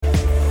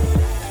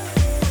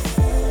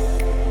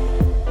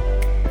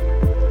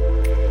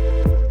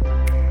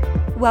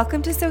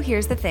Welcome to So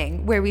Here's the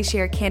Thing, where we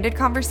share candid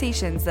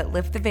conversations that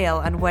lift the veil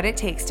on what it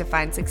takes to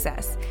find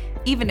success,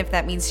 even if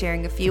that means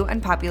sharing a few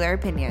unpopular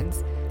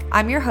opinions.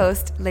 I'm your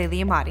host,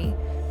 Layli Amati.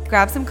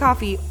 Grab some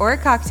coffee or a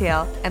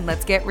cocktail, and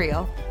let's get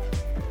real.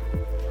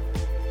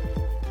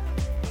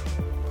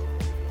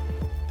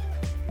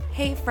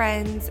 Hey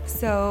friends,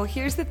 so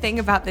here's the thing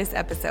about this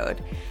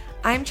episode.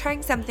 I'm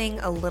trying something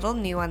a little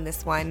new on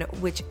this one,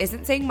 which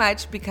isn't saying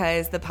much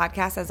because the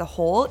podcast as a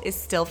whole is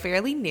still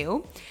fairly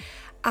new.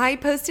 I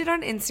posted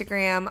on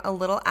Instagram a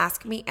little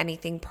Ask Me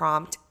Anything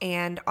prompt,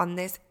 and on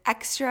this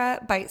extra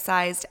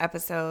bite-sized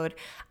episode,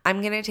 I'm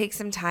going to take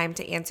some time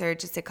to answer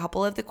just a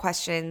couple of the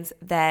questions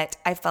that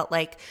I felt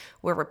like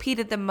were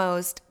repeated the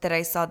most, that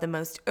I saw the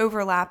most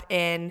overlap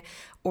in,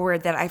 or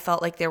that I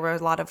felt like there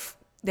was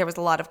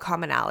a lot of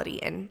commonality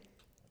in.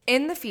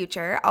 In the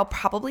future, I'll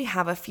probably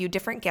have a few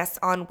different guests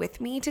on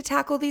with me to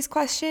tackle these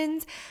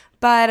questions,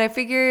 but I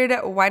figured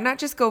why not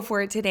just go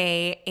for it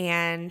today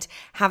and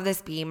have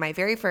this be my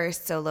very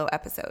first solo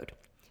episode.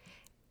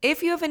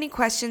 If you have any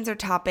questions or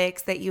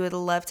topics that you would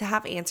love to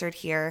have answered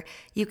here,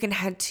 you can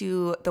head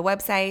to the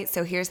website,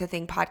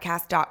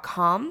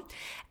 sohere'sthethingpodcast.com,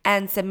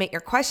 and submit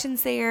your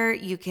questions there.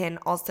 You can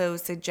also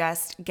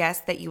suggest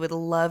guests that you would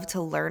love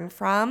to learn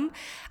from.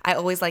 I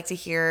always like to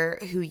hear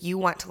who you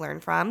want to learn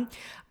from,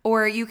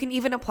 or you can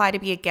even apply to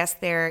be a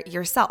guest there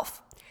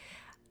yourself.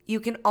 You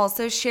can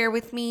also share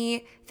with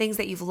me things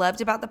that you've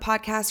loved about the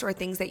podcast or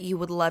things that you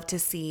would love to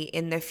see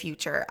in the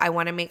future. I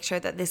want to make sure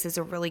that this is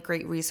a really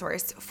great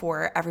resource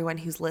for everyone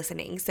who's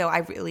listening. So I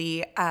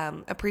really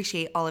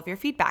appreciate all of your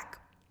feedback.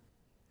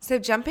 So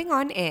jumping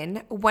on in,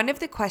 one of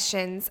the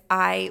questions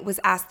I was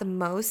asked the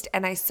most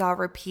and I saw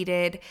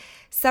repeated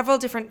several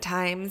different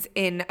times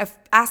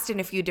asked in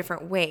a few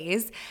different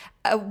ways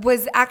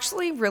was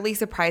actually really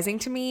surprising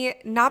to me,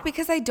 not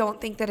because I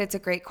don't think that it's a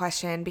great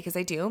question, because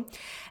I do.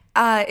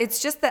 It's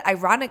just that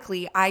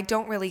ironically, I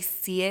don't really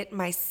see it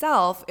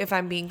myself, if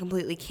I'm being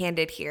completely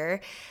candid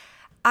here.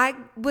 I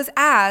was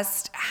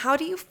asked, how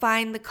do you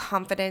find the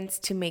confidence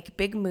to make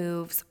big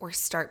moves or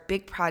start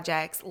big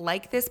projects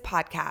like this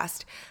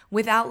podcast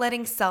without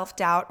letting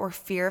self-doubt or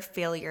fear of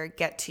failure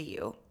get to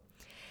you?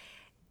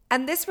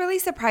 And this really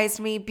surprised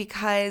me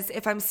because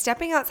if I'm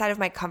stepping outside of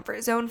my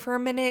comfort zone for a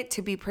minute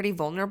to be pretty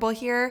vulnerable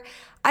here,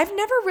 I've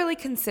never really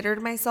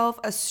considered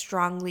myself a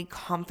strongly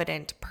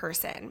confident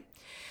person.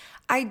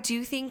 I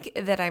do think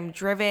that I'm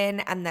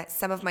driven and that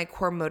some of my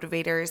core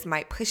motivators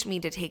might push me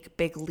to take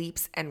big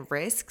leaps and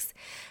risks.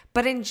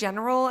 But in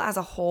general, as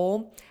a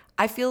whole,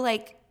 I feel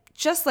like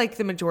just like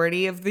the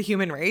majority of the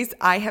human race,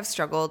 I have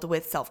struggled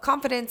with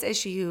self-confidence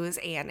issues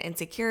and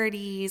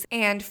insecurities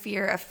and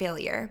fear of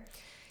failure.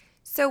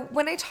 So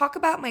when I talk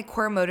about my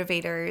core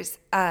motivators,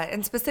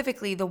 and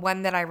specifically the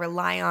one that I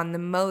rely on the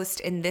most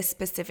in this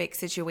specific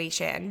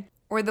situation,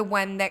 or the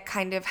one that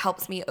kind of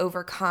helps me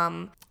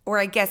overcome, or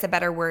I guess a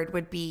better word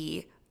would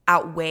be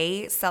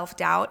outweigh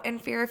self-doubt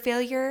and fear of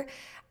failure,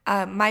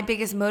 my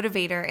biggest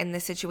motivator in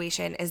this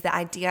situation is the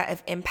idea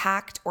of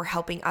impact or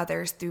helping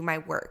others through my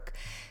work.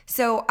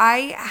 So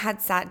I had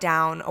sat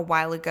down a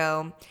while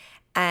ago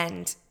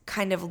and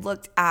kind of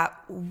looked at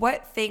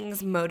what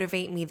things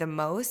motivate me the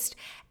most.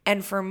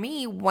 And for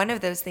me, one of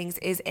those things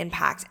is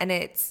impact. And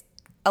it's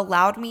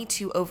allowed me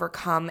to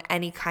overcome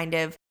any kind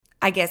of,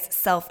 I guess,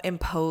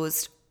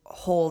 self-imposed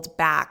hold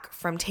back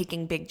from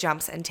taking big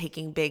jumps and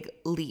taking big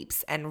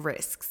leaps and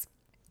risks.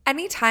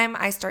 Anytime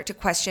I start to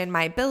question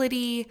my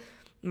ability,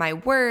 my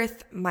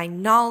worth, my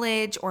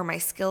knowledge, or my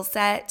skill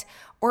set,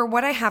 or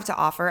what I have to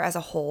offer as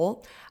a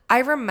whole, I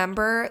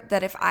remember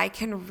that if I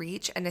can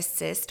reach and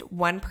assist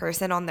one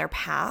person on their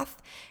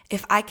path,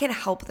 if I can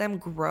help them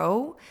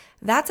grow,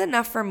 that's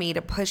enough for me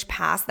to push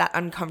past that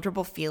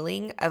uncomfortable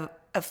feeling of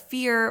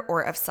fear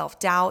or of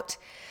self-doubt.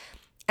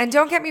 And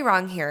don't get me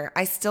wrong here,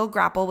 I still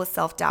grapple with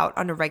self-doubt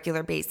on a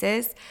regular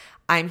basis.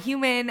 I'm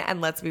human,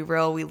 and let's be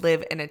real, we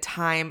live in a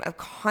time of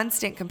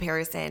constant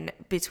comparison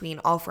between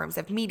all forms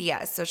of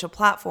media, social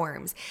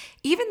platforms.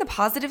 Even the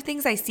positive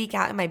things I seek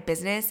out in my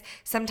business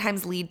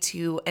sometimes lead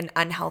to an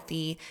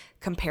unhealthy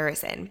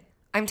comparison.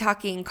 I'm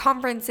talking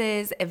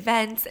conferences,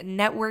 events,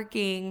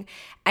 networking,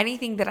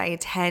 anything that I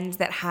attend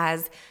that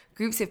has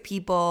groups of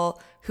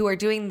people who are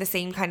doing the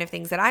same kind of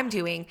things that I'm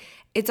doing.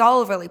 It's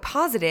all really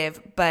positive,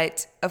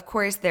 but of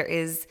course there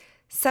is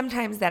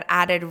sometimes that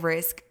added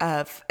risk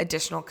of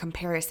additional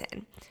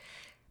comparison.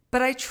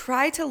 But I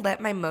try to let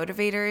my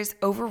motivators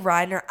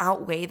overrun or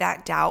outweigh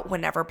that doubt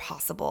whenever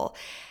possible.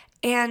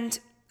 And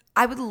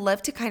I would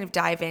love to kind of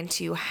dive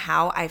into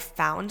how I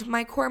found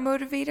my core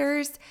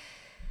motivators,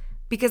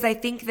 because I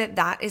think that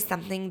that is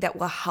something that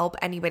will help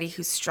anybody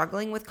who's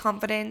struggling with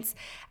confidence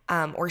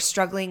or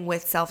struggling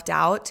with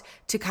self-doubt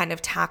to kind of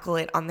tackle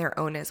it on their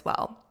own as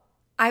well.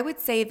 I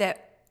would say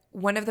that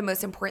one of the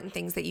most important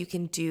things that you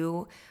can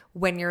do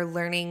when you're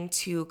learning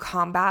to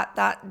combat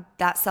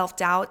that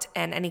self-doubt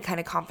and any kind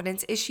of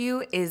confidence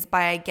issue is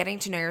by getting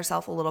to know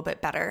yourself a little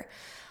bit better.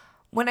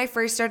 When I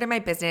first started my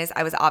business,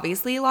 I was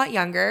obviously a lot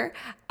younger.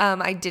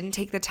 I didn't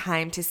take the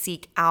time to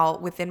seek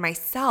out within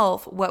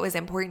myself what was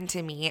important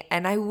to me,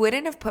 and I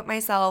wouldn't have put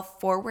myself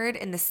forward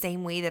in the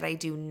same way that I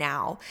do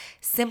now,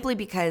 simply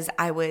because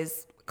I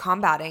was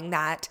combating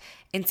that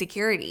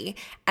insecurity.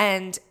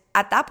 And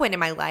at that point in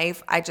my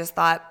life, I just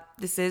thought,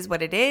 this is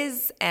what it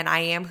is, and I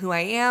am who I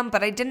am,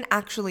 but I didn't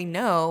actually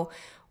know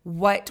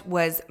what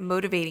was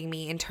motivating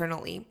me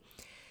internally.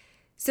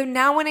 So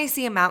now when I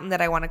see a mountain that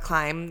I want to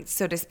climb,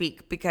 so to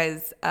speak,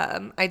 because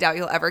I doubt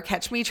you'll ever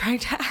catch me trying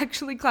to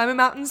actually climb a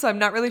mountain, so I'm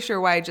not really sure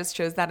why I just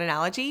chose that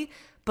analogy,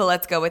 but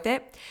let's go with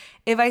it.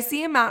 If I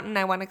see a mountain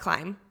I want to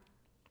climb,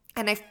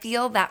 and I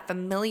feel that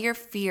familiar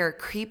fear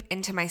creep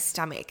into my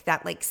stomach,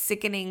 that like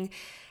sickening,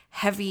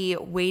 heavy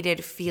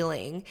weighted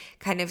feeling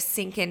kind of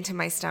sink into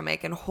my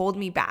stomach and hold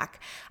me back,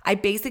 I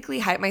basically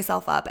hype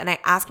myself up and I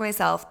ask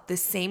myself the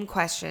same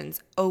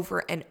questions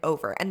over and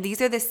over. And these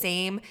are the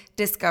same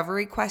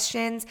discovery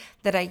questions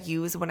that I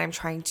use when I'm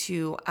trying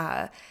to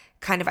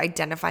kind of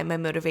identify my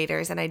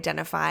motivators and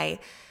identify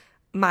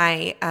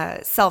my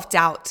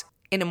self-doubt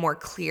in a more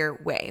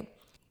clear way.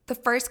 The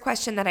first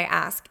question that I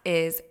ask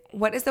is,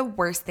 what is the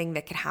worst thing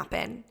that could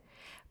happen?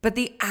 But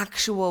the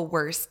actual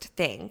worst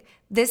thing.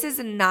 This is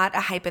not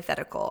a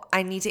hypothetical.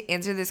 I need to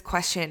answer this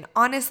question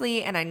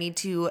honestly, and I need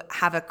to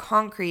have a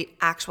concrete,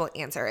 actual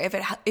answer.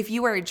 If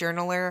you are a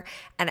journaler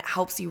and it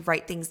helps you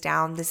write things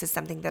down, this is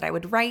something that I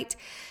would write.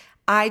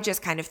 I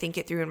just kind of think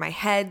it through in my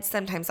head.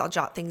 Sometimes I'll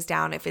jot things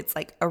down if it's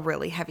like a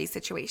really heavy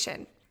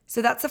situation.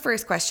 So that's the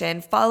first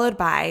question, followed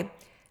by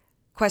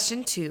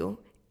question 2.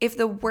 If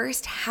the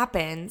worst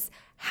happens,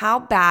 how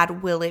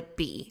bad will it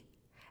be?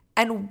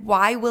 And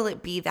why will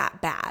it be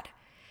that bad?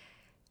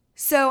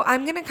 So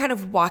I'm going to kind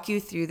of walk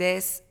you through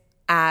this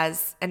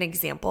as an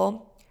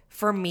example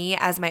for me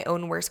as my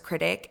own worst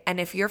critic. And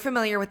if you're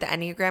familiar with the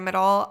Enneagram at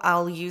all,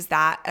 I'll use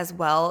that as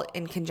well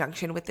in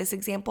conjunction with this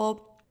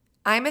example.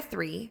 I'm a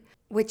 3,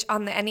 which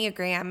on the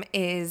Enneagram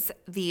is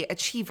the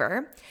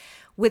achiever,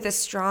 with a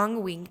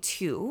strong wing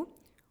 2,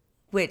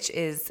 which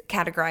is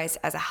categorized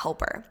as a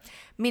helper,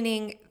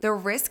 meaning the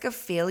risk of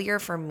failure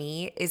for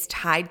me is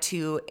tied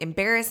to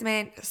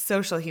embarrassment,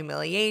 social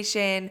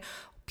humiliation,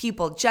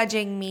 people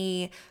judging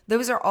me.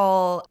 Those are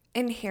all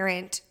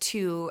inherent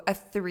to a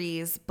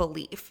 3's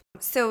belief.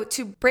 So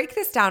to break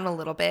this down a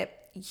little bit,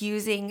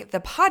 using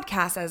the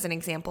podcast as an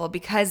example,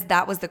 because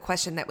that was the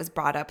question that was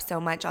brought up so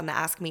much on the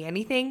Ask Me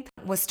Anything,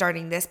 was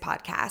starting this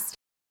podcast.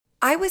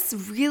 I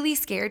was really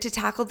scared to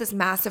tackle this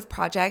massive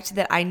project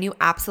that I knew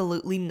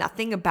absolutely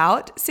nothing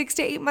about 6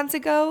 to 8 months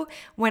ago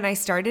when I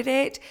started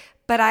it,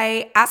 but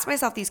I asked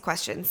myself these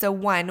questions. So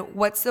 1,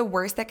 what's the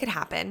worst that could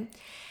happen?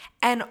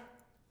 And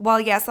while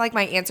yes, like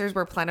my answers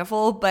were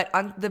plentiful, but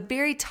on the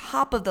very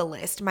top of the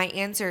list, my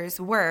answers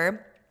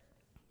were,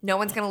 no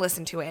one's going to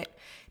listen to it.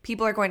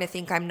 People are going to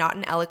think I'm not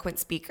an eloquent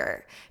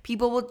speaker.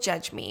 People will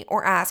judge me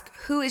or ask,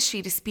 who is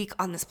she to speak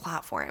on this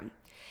platform?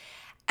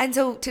 And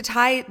so to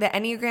tie the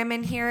Enneagram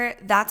in here,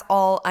 that's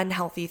all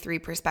unhealthy 3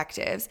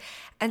 perspectives.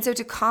 And so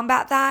to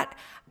combat that,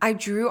 I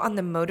drew on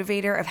the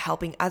motivator of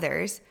helping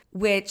others,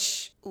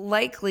 which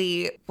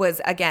likely was,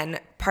 again,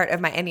 part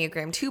of my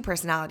Enneagram 2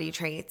 personality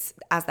traits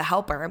as the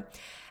helper.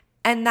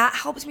 And that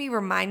helped me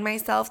remind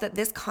myself that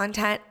this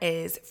content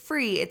is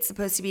free. It's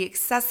supposed to be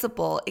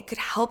accessible. It could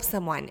help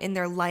someone in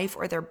their life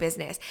or their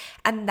business.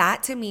 And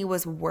that to me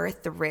was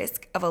worth the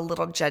risk of a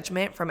little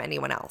judgment from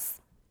anyone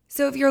else.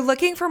 So if you're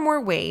looking for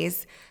more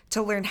ways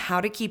to learn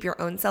how to keep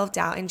your own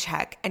self-doubt in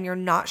check and you're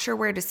not sure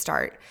where to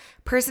start,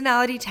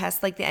 personality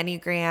tests like the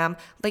Enneagram,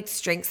 like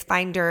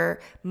StrengthsFinder,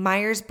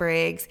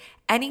 Myers-Briggs,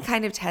 any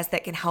kind of test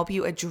that can help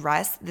you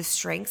address the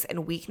strengths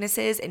and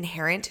weaknesses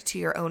inherent to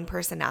your own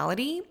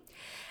personality.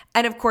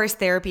 And of course,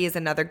 therapy is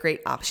another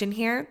great option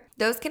here.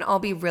 Those can all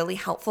be really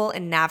helpful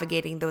in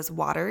navigating those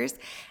waters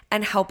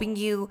and helping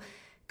you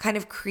kind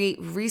of create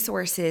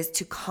resources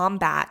to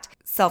combat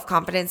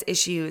self-confidence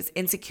issues,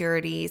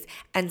 insecurities,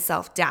 and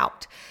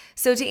self-doubt.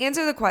 So to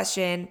answer the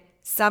question,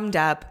 summed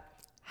up,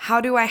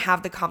 how do I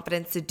have the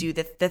confidence to do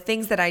the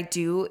things that I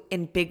do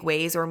in big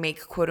ways or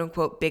make quote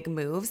unquote big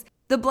moves?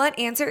 The blunt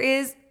answer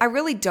is I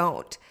really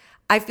don't.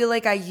 I feel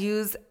like I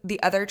use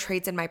the other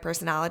traits in my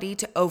personality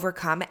to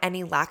overcome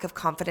any lack of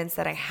confidence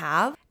that I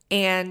have.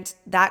 And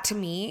that to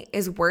me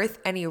is worth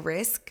any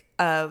risk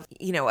of,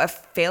 a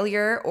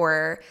failure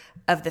or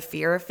of the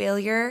fear of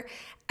failure.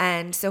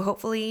 And so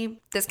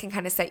hopefully this can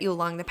kind of set you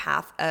along the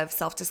path of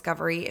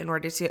self-discovery in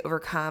order to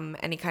overcome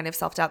any kind of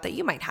self-doubt that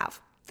you might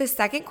have. The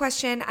second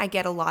question I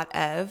get a lot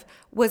of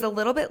was a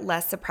little bit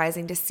less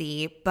surprising to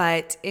see,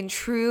 but in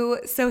true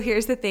so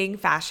here's the thing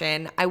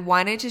fashion, I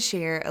wanted to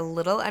share a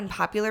little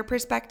unpopular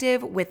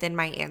perspective within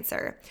my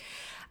answer.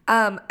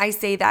 I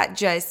say that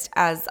just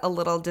as a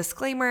little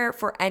disclaimer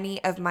for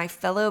any of my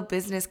fellow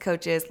business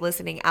coaches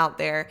listening out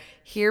there.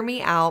 Hear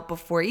me out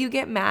before you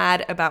get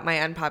mad about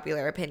my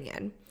unpopular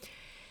opinion.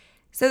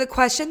 So the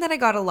question that I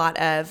got a lot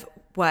of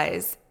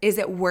was, is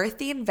it worth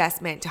the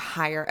investment to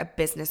hire a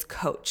business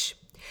coach?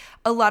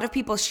 A lot of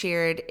people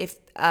shared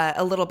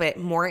a little bit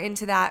more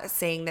into that,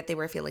 saying that they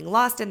were feeling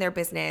lost in their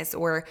business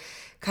or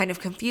kind of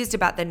confused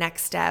about the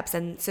next steps.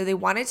 And so they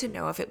wanted to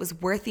know if it was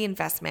worth the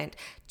investment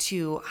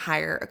to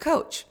hire a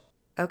coach.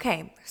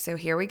 Okay, so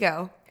here we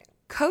go.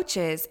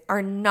 Coaches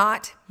are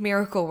not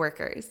miracle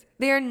workers.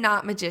 They are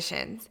not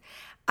magicians.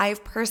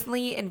 I've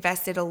personally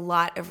invested a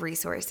lot of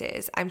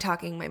resources. I'm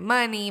talking my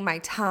money, my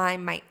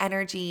time, my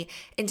energy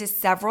into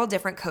several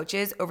different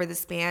coaches over the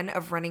span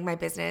of running my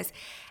business.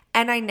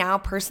 And I now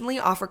personally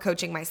offer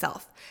coaching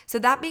myself. So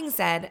that being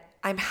said,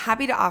 I'm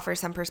happy to offer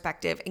some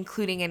perspective,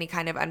 including any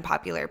kind of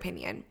unpopular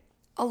opinion.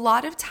 A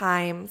lot of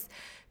times,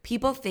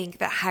 people think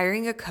that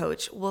hiring a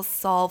coach will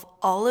solve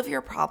all of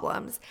your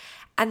problems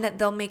and that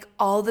they'll make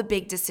all the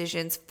big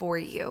decisions for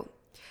you.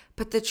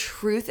 But the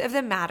truth of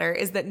the matter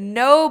is that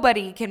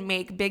nobody can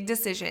make big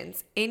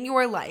decisions in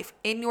your life,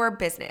 in your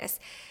business.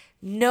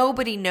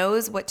 Nobody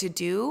knows what to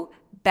do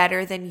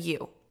better than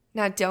you.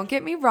 Now, don't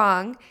get me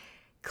wrong.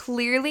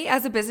 Clearly,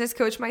 as a business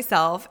coach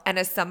myself, and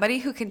as somebody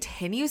who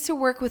continues to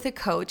work with a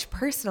coach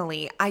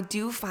personally, I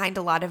do find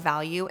a lot of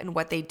value in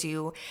what they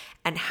do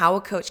and how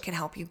a coach can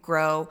help you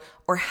grow,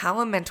 or how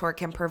a mentor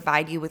can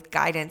provide you with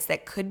guidance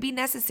that could be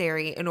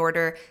necessary in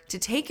order to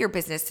take your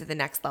business to the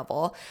next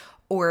level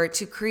or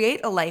to create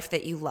a life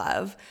that you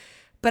love.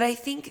 But I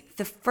think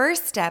the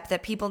first step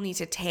that people need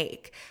to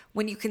take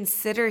when you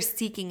consider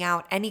seeking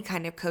out any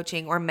kind of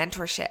coaching or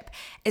mentorship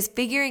is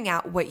figuring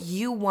out what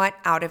you want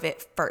out of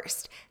it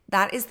first.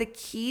 That is the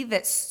key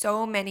that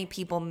so many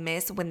people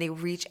miss when they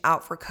reach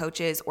out for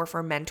coaches or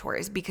for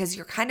mentors, because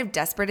you're kind of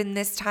desperate in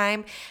this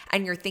time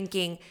and you're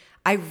thinking,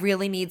 I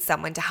really need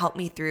someone to help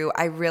me through.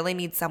 I really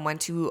need someone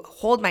to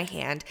hold my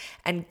hand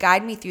and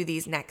guide me through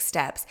these next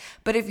steps.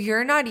 But if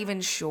you're not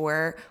even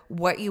sure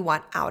what you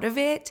want out of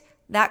it,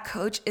 that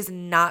coach is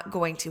not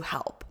going to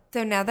help.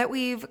 So now that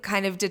we've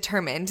kind of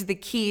determined the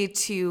key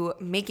to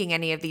making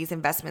any of these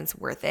investments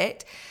worth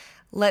it,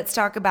 let's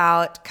talk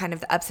about kind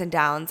of the ups and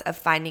downs of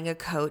finding a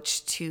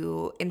coach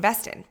to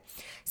invest in.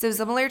 So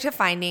similar to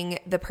finding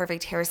the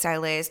perfect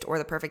hairstylist or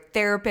the perfect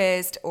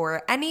therapist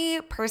or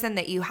any person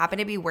that you happen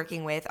to be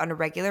working with on a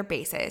regular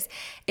basis,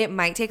 it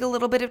might take a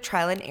little bit of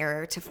trial and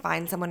error to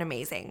find someone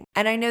amazing.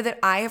 And I know that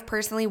I have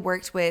personally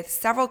worked with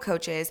several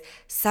coaches,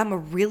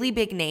 some really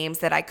big names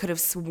that I could have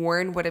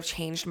sworn would have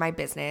changed my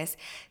business,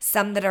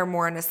 some that are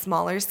more on a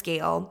smaller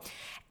scale.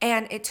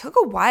 And it took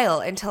a while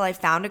until I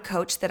found a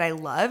coach that I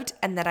loved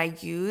and that I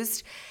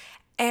used.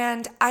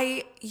 And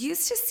I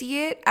used to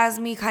see it as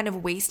me kind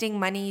of wasting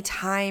money,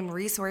 time,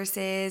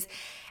 resources,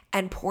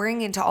 and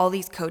pouring into all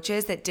these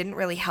coaches that didn't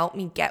really help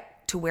me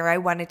get to where I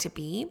wanted to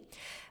be.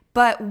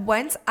 But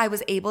once I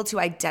was able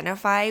to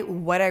identify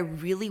what I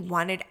really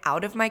wanted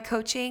out of my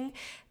coaching,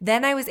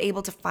 then I was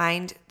able to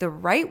find the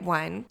right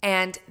one,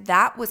 and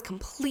that was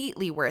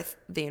completely worth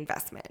the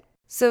investment.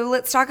 So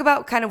let's talk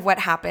about kind of what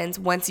happens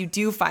once you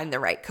do find the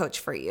right coach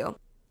for you.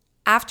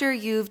 After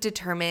you've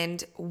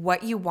determined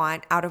what you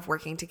want out of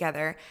working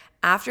together,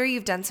 after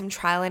you've done some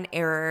trial and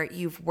error,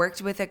 you've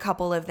worked with a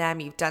couple of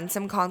them, you've done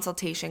some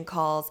consultation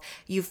calls,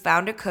 you've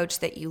found a coach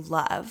that you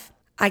love,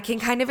 I can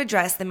kind of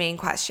address the main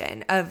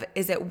question of,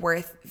 is it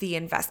worth the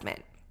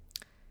investment?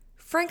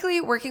 Frankly,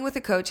 working with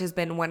a coach has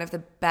been one of the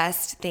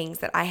best things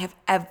that I have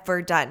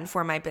ever done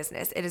for my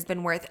business. It has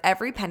been worth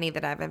every penny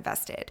that I've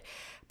invested.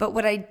 But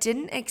what I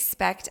didn't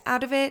expect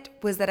out of it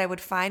was that I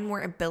would find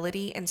more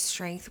ability and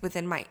strength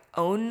within my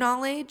own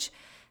knowledge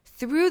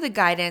through the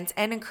guidance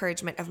and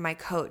encouragement of my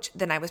coach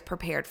than I was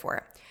prepared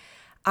for.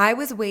 I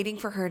was waiting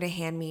for her to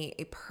hand me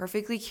a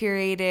perfectly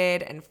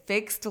curated and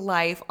fixed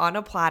life on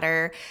a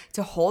platter,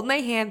 to hold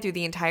my hand through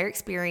the entire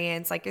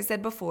experience, like I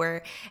said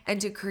before, and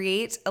to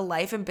create a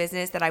life and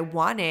business that I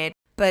wanted,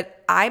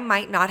 but I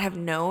might not have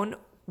known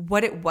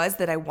what it was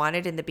that I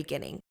wanted in the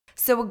beginning.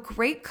 So a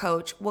great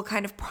coach will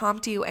kind of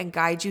prompt you and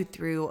guide you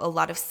through a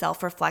lot of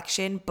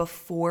self-reflection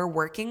before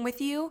working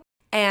with you.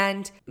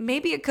 And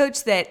maybe a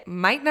coach that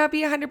might not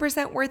be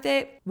 100% worth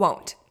it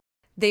won't.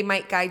 They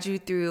might guide you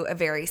through a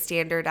very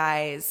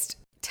standardized,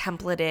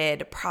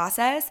 templated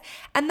process,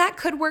 and that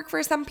could work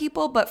for some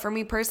people. But for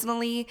me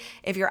personally,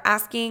 if you're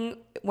asking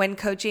when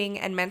coaching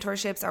and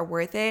mentorships are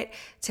worth it,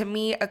 to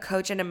me, a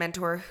coach and a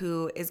mentor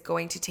who is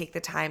going to take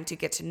the time to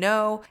get to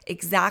know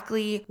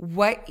exactly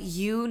what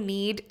you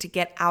need to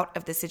get out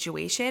of the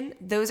situation,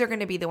 those are going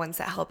to be the ones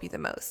that help you the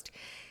most.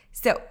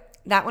 So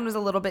that one was a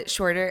little bit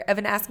shorter of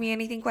an Ask Me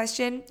Anything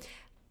question,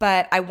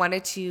 but I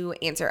wanted to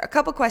answer a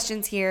couple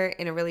questions here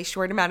in a really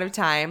short amount of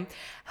time.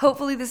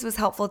 Hopefully this was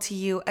helpful to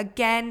you.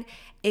 Again,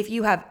 if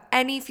you have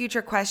any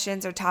future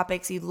questions or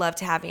topics you'd love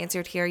to have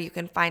answered here, you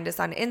can find us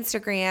on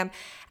Instagram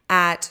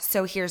at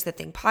So Here's the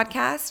Thing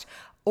Podcast,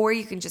 or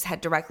you can just head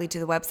directly to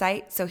the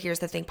website,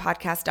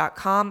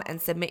 sohere'sthethingpodcast.com,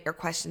 and submit your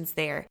questions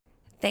there.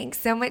 Thanks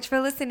so much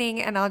for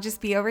listening, and I'll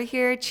just be over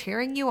here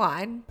cheering you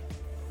on.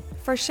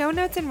 For show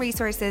notes and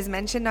resources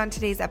mentioned on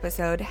today's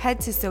episode, head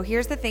to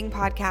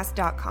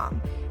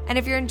sohere'sthethingpodcast.com. And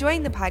if you're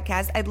enjoying the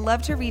podcast, I'd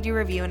love to read your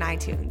review in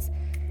iTunes.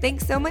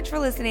 Thanks so much for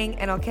listening,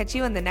 and I'll catch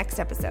you in the next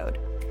episode.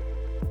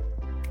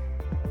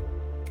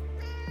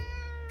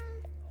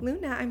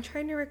 Luna, I'm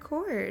trying to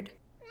record.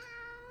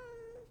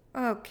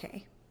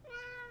 Okay.